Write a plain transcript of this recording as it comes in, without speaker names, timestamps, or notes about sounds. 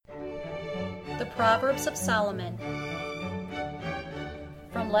The Proverbs of Solomon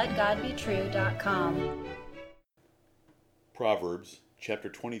from LetGodBetrue.com. Proverbs chapter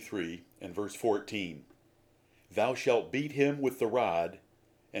 23 and verse 14. Thou shalt beat him with the rod,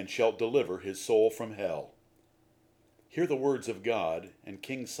 and shalt deliver his soul from hell. Hear the words of God and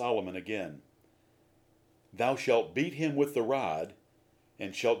King Solomon again. Thou shalt beat him with the rod,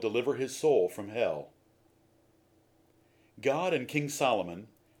 and shalt deliver his soul from hell. God and King Solomon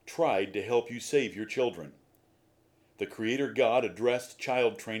tried to help you save your children. The Creator God addressed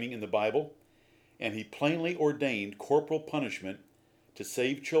child training in the Bible, and he plainly ordained corporal punishment to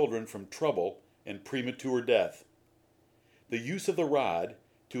save children from trouble and premature death. The use of the rod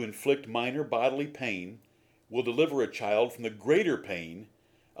to inflict minor bodily pain will deliver a child from the greater pain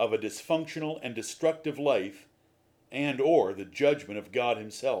of a dysfunctional and destructive life and/or the judgment of God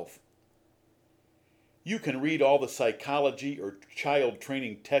himself. You can read all the psychology or child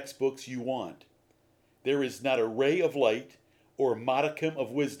training textbooks you want. There is not a ray of light or modicum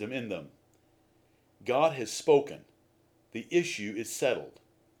of wisdom in them. God has spoken. The issue is settled.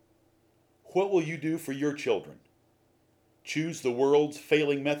 What will you do for your children? Choose the world's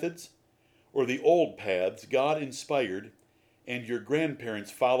failing methods or the old paths God inspired and your grandparents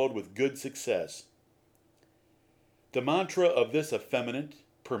followed with good success? The mantra of this effeminate,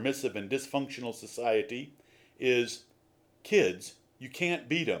 permissive, and dysfunctional society is, kids, you can't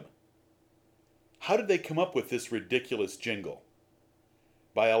beat 'em. How did they come up with this ridiculous jingle?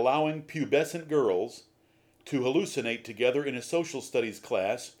 By allowing pubescent girls to hallucinate together in a social studies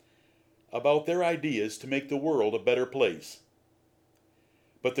class about their ideas to make the world a better place.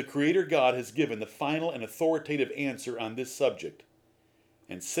 But the Creator God has given the final and authoritative answer on this subject,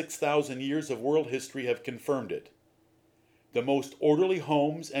 and 6,000 years of world history have confirmed it. The most orderly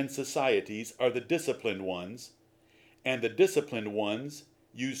homes and societies are the disciplined ones, and the disciplined ones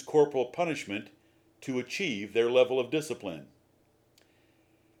use corporal punishment to achieve their level of discipline.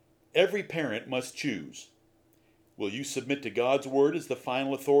 Every parent must choose. Will you submit to God's word as the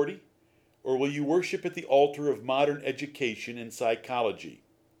final authority, or will you worship at the altar of modern education and psychology?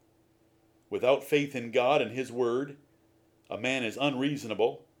 Without faith in God and his word, a man is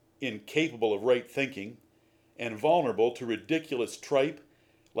unreasonable, incapable of right thinking, and vulnerable to ridiculous tripe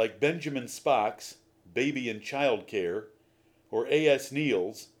like Benjamin Spock's Baby and Child Care, or A.S.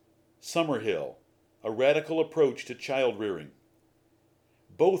 Neal's Summerhill, a radical approach to child rearing,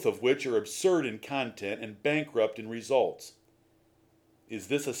 both of which are absurd in content and bankrupt in results. Is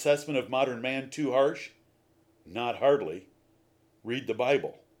this assessment of modern man too harsh? Not hardly. Read the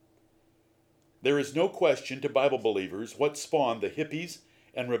Bible. There is no question to Bible believers what spawned the hippies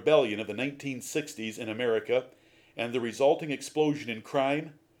and rebellion of the 1960s in America and the resulting explosion in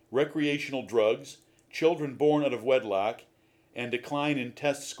crime, recreational drugs, children born out of wedlock, and decline in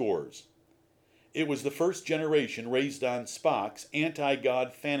test scores. It was the first generation raised on Spock's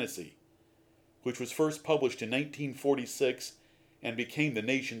anti-God fantasy, which was first published in 1946 and became the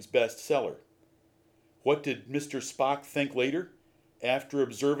nation's bestseller. What did Mr. Spock think later, after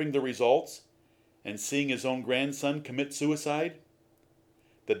observing the results and seeing his own grandson commit suicide?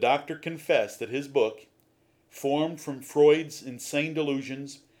 The doctor confessed that his book, formed from Freud's insane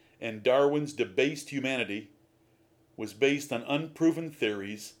delusions and Darwin's debased humanity, was based on unproven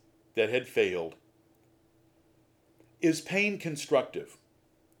theories that had failed. Is pain constructive?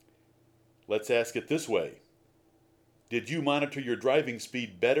 Let's ask it this way. Did you monitor your driving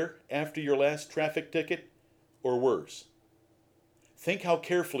speed better after your last traffic ticket, or worse? Think how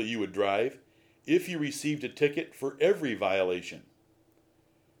carefully you would drive if you received a ticket for every violation.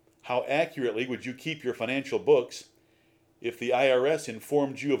 How accurately would you keep your financial books if the IRS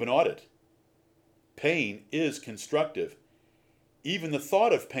informed you of an audit? Pain is constructive. Even the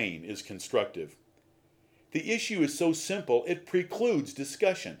thought of pain is constructive. The issue is so simple it precludes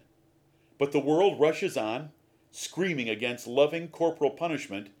discussion. But the world rushes on, screaming against loving corporal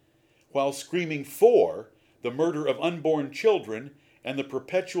punishment, while screaming for the murder of unborn children and the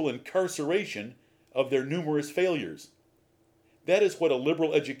perpetual incarceration of their numerous failures. That is what a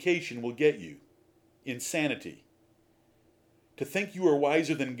liberal education will get you. Insanity. To think you are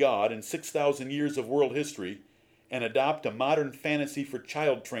wiser than God in 6,000 years of world history and adopt a modern fantasy for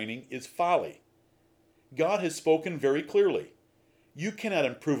child training is folly. God has spoken very clearly. You cannot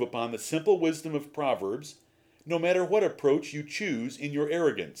improve upon the simple wisdom of Proverbs, no matter what approach you choose in your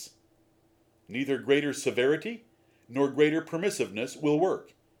arrogance. Neither greater severity nor greater permissiveness will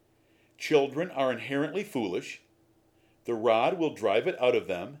work. Children are inherently foolish. The rod will drive it out of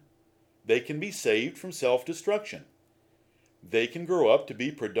them. They can be saved from self-destruction. They can grow up to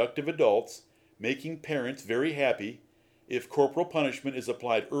be productive adults, making parents very happy if corporal punishment is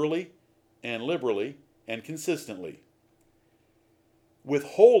applied early and liberally and consistently.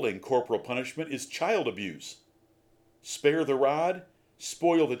 Withholding corporal punishment is child abuse. Spare the rod,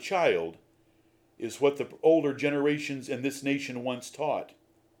 spoil the child is what the older generations in this nation once taught.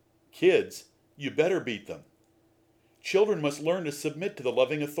 Kids, you better beat them. Children must learn to submit to the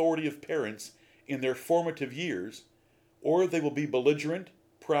loving authority of parents in their formative years, or they will be belligerent,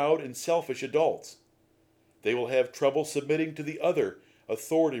 proud, and selfish adults. They will have trouble submitting to the other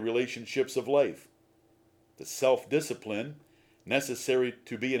authority relationships of life. The self-discipline necessary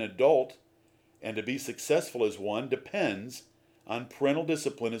to be an adult and to be successful as one depends on parental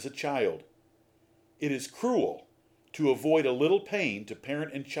discipline as a child. It is cruel to avoid a little pain to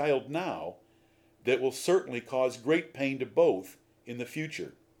parent and child now that will certainly cause great pain to both in the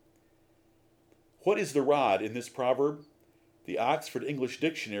future. What is the rod in this proverb? The Oxford English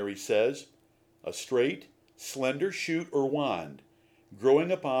Dictionary says, a straight, slender shoot or wand,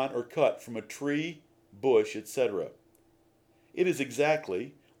 growing upon or cut from a tree, bush, etc. It is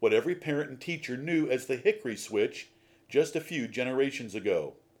exactly what every parent and teacher knew as the hickory switch just a few generations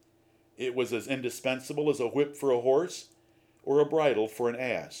ago. It was as indispensable as a whip for a horse or a bridle for an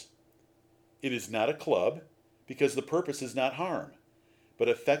ass. It is not a club, because the purpose is not harm, but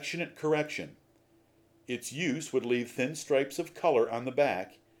affectionate correction. Its use would leave thin stripes of color on the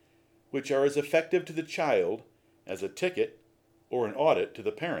back, which are as effective to the child as a ticket or an audit to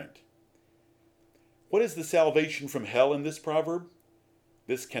the parent. What is the salvation from hell in this proverb?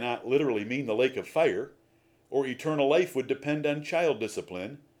 This cannot literally mean the lake of fire, or eternal life would depend on child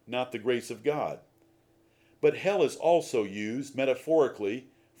discipline, not the grace of God. But hell is also used metaphorically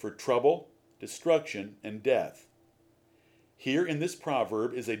for trouble, destruction, and death. Here in this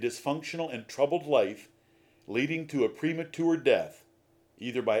proverb is a dysfunctional and troubled life leading to a premature death,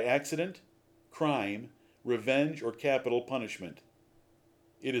 either by accident, crime, revenge, or capital punishment.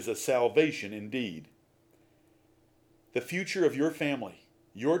 It is a salvation indeed. The future of your family,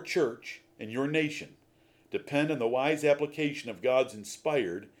 your church, and your nation depend on the wise application of God's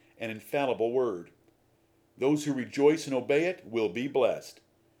inspired and infallible word. Those who rejoice and obey it will be blessed.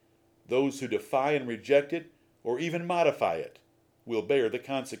 Those who defy and reject it, or even modify it, will bear the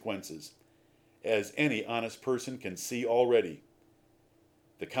consequences, as any honest person can see already.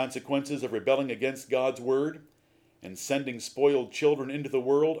 The consequences of rebelling against God's word and sending spoiled children into the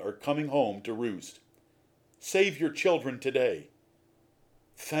world are coming home to roost. Save your children today.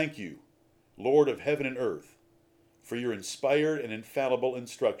 Thank you, Lord of heaven and earth, for your inspired and infallible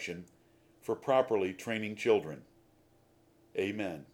instruction for properly training children. Amen.